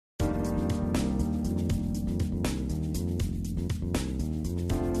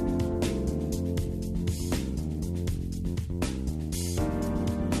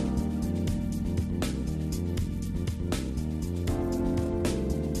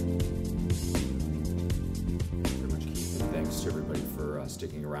thanks to everybody for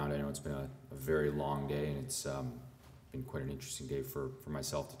sticking around. I know it's been a very long day, and it's been quite an interesting day for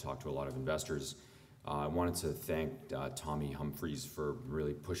myself to talk to a lot of investors. I wanted to thank Tommy Humphreys for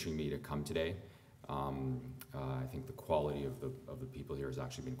really pushing me to come today. I think the quality of the people here has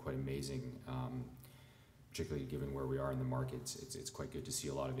actually been quite amazing, particularly given where we are in the markets. It's quite good to see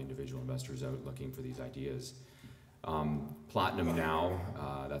a lot of individual investors out looking for these ideas. Platinum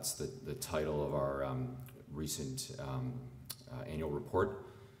Now, that's the title of our recent annual report.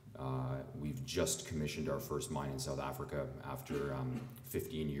 We've just commissioned our first mine in South Africa after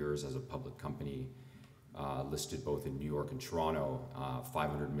 15 years as a public company, listed both in New York and Toronto,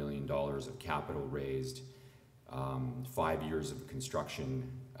 $500 million of capital raised, 5 years of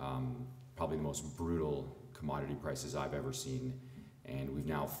construction, probably the most brutal commodity prices I've ever seen, and we've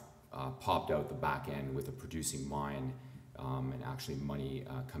now popped out the back end with a producing mine and actually money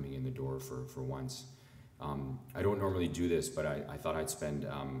coming in the door for once. I don't normally do this, but I thought I'd spend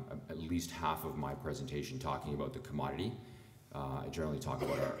at least half of my presentation talking about the commodity. I generally talk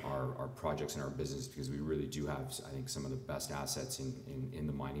about our projects and our business because we really do have, I think, some of the best assets in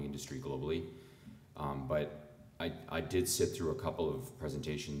the mining industry globally. But I did sit through a couple of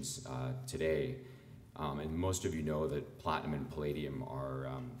presentations today, and most of you know that platinum and palladium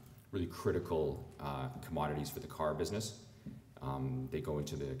are really critical commodities for the car business. They go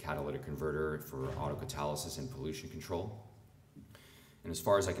into the catalytic converter for autocatalysis and pollution control. And as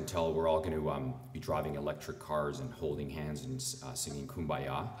far as I can tell, we're all going to be driving electric cars and holding hands and singing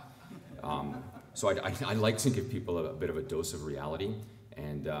Kumbaya. So I'd like to give people a bit of a dose of reality,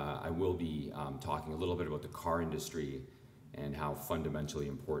 and I will be talking a little bit about the car industry and how fundamentally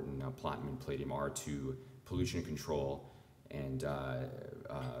important platinum and palladium are to pollution control and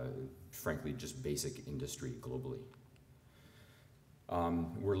frankly just basic industry globally.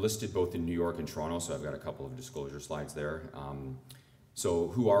 We're listed both in New York and Toronto, so I've got a couple of disclosure slides there. So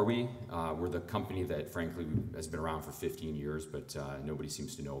who are we? We're the company that frankly has been around for 15 years, but nobody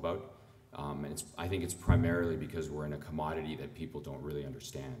seems to know about. And I think it's primarily because we're in a commodity that people don't really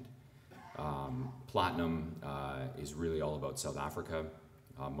understand. Platinum is really all about South Africa.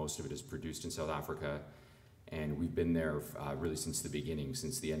 Most of it is produced in South Africa. And we've been there really since the beginning,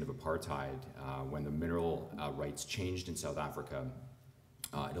 since the end of apartheid, when the mineral rights changed in South Africa.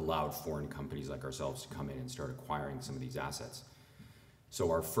 It allowed foreign companies like ourselves to come in and start acquiring some of these assets. So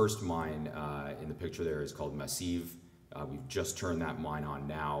our first mine in the picture there is called Massive. We've just turned that mine on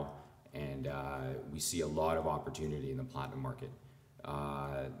now, and we see a lot of opportunity in the platinum market.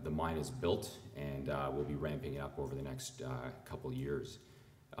 The mine is built, and we'll be ramping it up over the next couple years.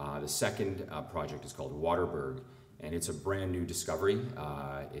 The second project is called Waterberg, and it's a brand new discovery.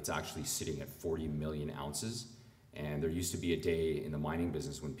 It's actually sitting at 40 million ounces. And there used to be a day in the mining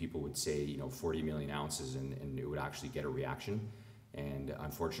business when people would say, 40 million ounces, and it would actually get a reaction. And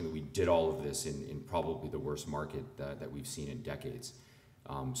unfortunately, we did all of this in probably the worst market that we've seen in decades.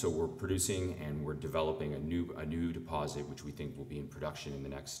 So we're producing and we're developing a new deposit, which we think will be in production in the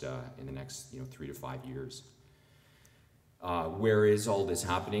next 3 to 5 years. Where is all this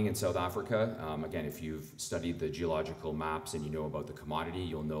happening in South Africa? Again, if you've studied the geological maps and you know about the commodity,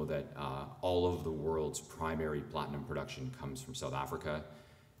 you'll know that all of the world's primary platinum production comes from South Africa.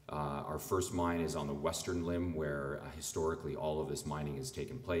 Our first mine is on the western limb where historically all of this mining has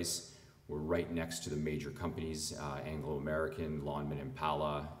taken place. We're right next to the major companies, Anglo American, Lonmin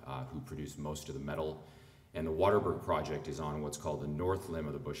Impala, who produce most of the metal. And the Waterberg project is on what's called the north limb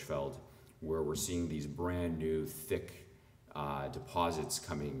of the Bushveld, where we're seeing these brand new thick deposits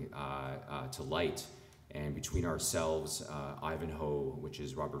coming to light. And between ourselves, Ivanhoe, which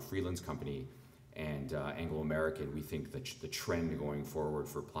is Robert Friedland's company, and Anglo American, we think that the trend going forward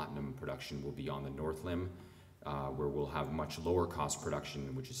for platinum production will be on the north limb, where we'll have much lower cost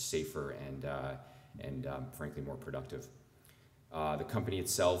production, which is safer and frankly more productive. The company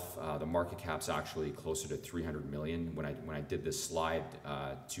itself, the market cap's actually closer to 300 million. When I did this slide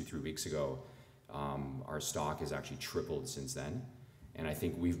 2-3 weeks ago, our stock has actually tripled since then. And I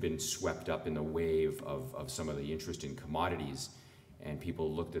think we've been swept up in the wave of some of the interest in commodities. And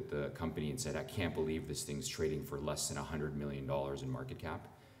people looked at the company and said, I can't believe this thing's trading for less than $100 million in market cap.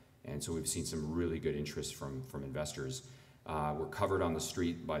 And so we've seen some really good interest from investors. We're covered on the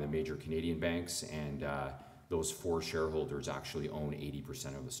street by the major Canadian banks, and those 4 shareholders actually own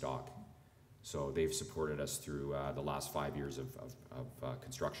 80% of the stock. So they've supported us through the last 5 years of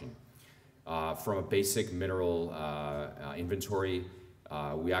construction. From a basic mineral inventory,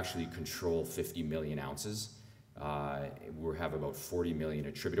 we actually control 50 million ounces. We have about 40 million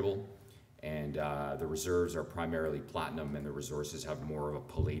attributable, And the reserves are primarily platinum, and the resources have more of a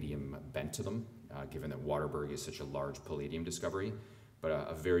palladium bent to them, given that Waterberg is such a large palladium discovery, but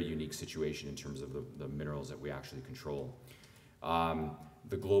a very unique situation in terms of the minerals that we actually control.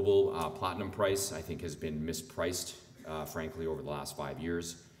 The global platinum price, I think, has been mispriced, frankly, over the last 5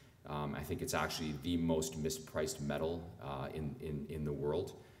 years. I think it's actually the most mispriced metal in the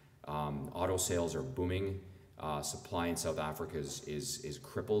world. Auto sales are booming. Supply in South Africa is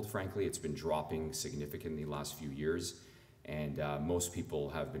crippled, frankly. It's been dropping significantly the last few years, and most people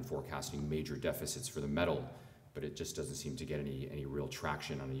have been forecasting major deficits for the metal, but it just doesn't seem to get any real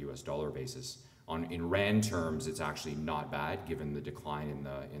traction on a US dollar basis. In rand terms, it's actually not bad given the decline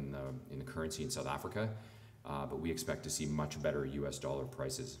in the currency in South Africa, but we expect to see much better US dollar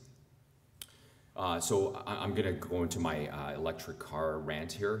prices. So I'm going to go into my electric car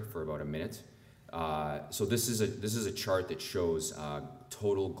rant here for about a minute. So this is a chart that shows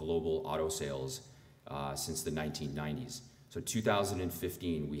total global auto sales since the 1990s. So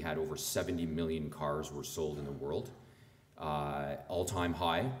 2015, we had over 70 million cars were sold in the world, all-time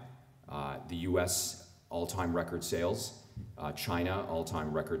high. The US, all-time record sales. China,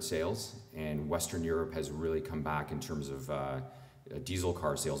 all-time record sales. And Western Europe has really come back in terms of diesel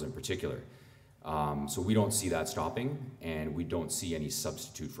car sales in particular. So we don't see that stopping, and we don't see any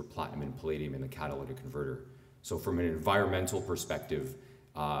substitute for platinum and palladium in the catalytic converter. So from an environmental perspective,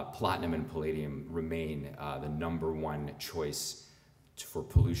 platinum and palladium remain the #1 choice for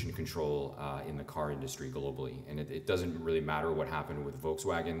pollution control in the car industry globally. And it doesn't really matter what happened with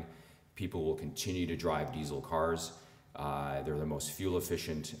Volkswagen. People will continue to drive diesel cars. They're the most fuel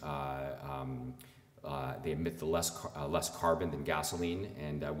efficient. They emit the less carbon than gasoline,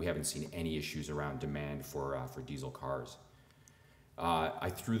 and we haven't seen any issues around demand for diesel cars. I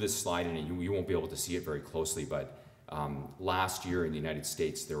threw this slide in, and you won't be able to see it very closely, but last year in the United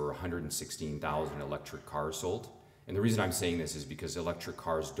States, there were 116,000 electric cars sold. And the reason I'm saying this is because electric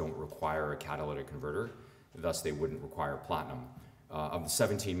cars don't require a catalytic converter, thus they wouldn't require platinum. Of the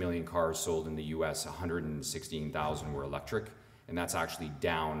 17 million cars sold in the US, 116,000 were electric, and that's actually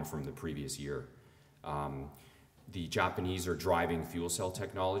down from the previous year. The Japanese are driving fuel cell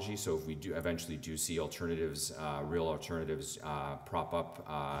technology, so if we eventually see alternatives, real alternatives prop up,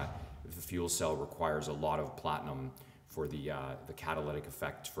 the fuel cell requires a lot of platinum for the catalytic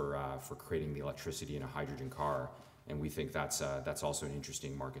effect for creating the electricity in a hydrogen car, and we think that's also an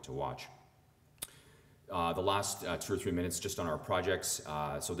interesting market to watch. The last 2 or 3 minutes just on our projects.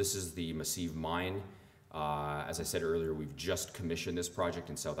 So this is the Massive mine. As I said earlier, we've just commissioned this project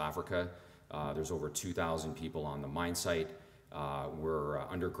in South Africa. There's over 2,000 people on the mine site. We're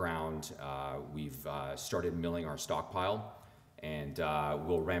underground. We've started milling our stockpile, and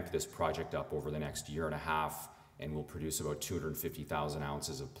we'll ramp this project up over the next 1.5 years, and we'll produce about 250,000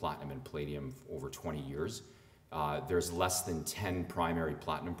 ounces of platinum and palladium over 20 years. There's less than 10 primary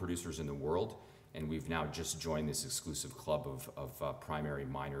platinum producers in the world, and we've now just joined this exclusive club of primary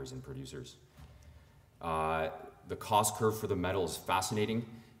miners and producers. The cost curve for the metal is fascinating.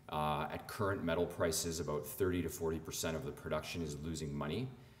 At current metal prices, about 30 to 40% of the production is losing money,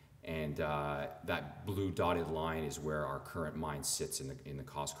 and that blue dotted line is where our current mine sits in the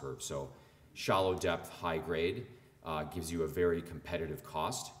cost curve. So shallow depth, high grade gives you a very competitive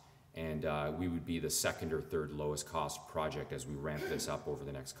cost, and we would be the second or third lowest cost project as we ramp this up over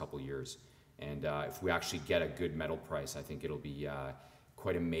the next couple years. And if we actually get a good metal price, I think it'll be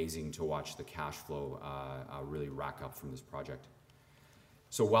quite amazing to watch the cash flow really rack up from this project.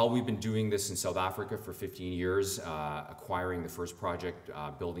 So while we've been doing this in South Africa for 15 years, acquiring the first project,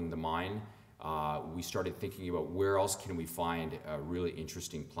 building the mine, we started thinking about where else can we find really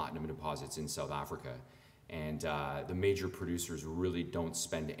interesting platinum deposits in South Africa. And the major producers really don't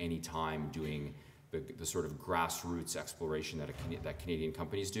spend any time doing the sort of grassroots exploration that Canadian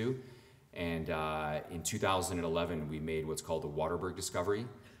companies do. And in 2011, we made what's called the Waterberg discovery.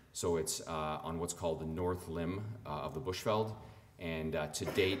 So it's on what's called the north limb of the Bushveld. And to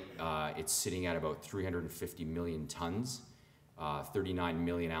date, it's sitting at about 350 million tons, 39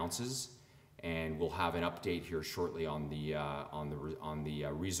 million ounces, and we'll have an update here shortly on the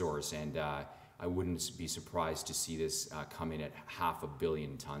resource. And I wouldn't be surprised to see this come in at 500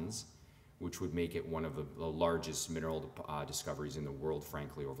 million tons, which would make it one of the largest mineral discoveries in the world,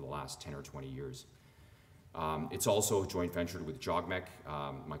 frankly, over the last 10 or 20 years. It's also joint ventured with JOGMEC.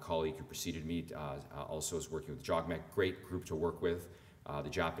 My colleague who preceded me also is working with JOGMEC. Great group to work with. The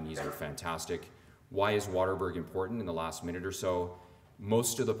Japanese are fantastic. Why is Waterberg important in the last minute or so?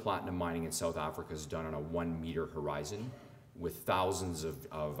 Most of the platinum mining in South Africa is done on a 1 meter horizon with thousands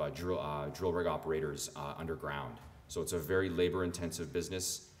of drill rig operators underground. So it's a very labor intensive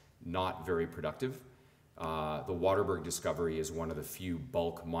business. not very productive. The Waterberg discovery is one of the few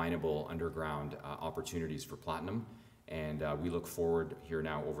bulk mineable underground opportunities for platinum, and we look forward here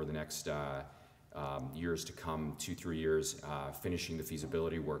now over the next years to come, 2-3 years, finishing the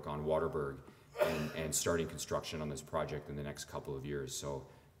feasibility work on Waterberg and starting construction on this project in the next couple of years. So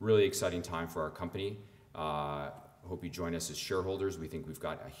really exciting time for our company. Hope you join us as shareholders. We think we've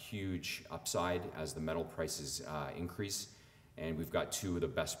got a huge upside as the metal prices increase, and we've got two of the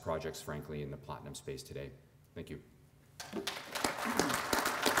best projects, frankly, in the platinum space today. Thank you.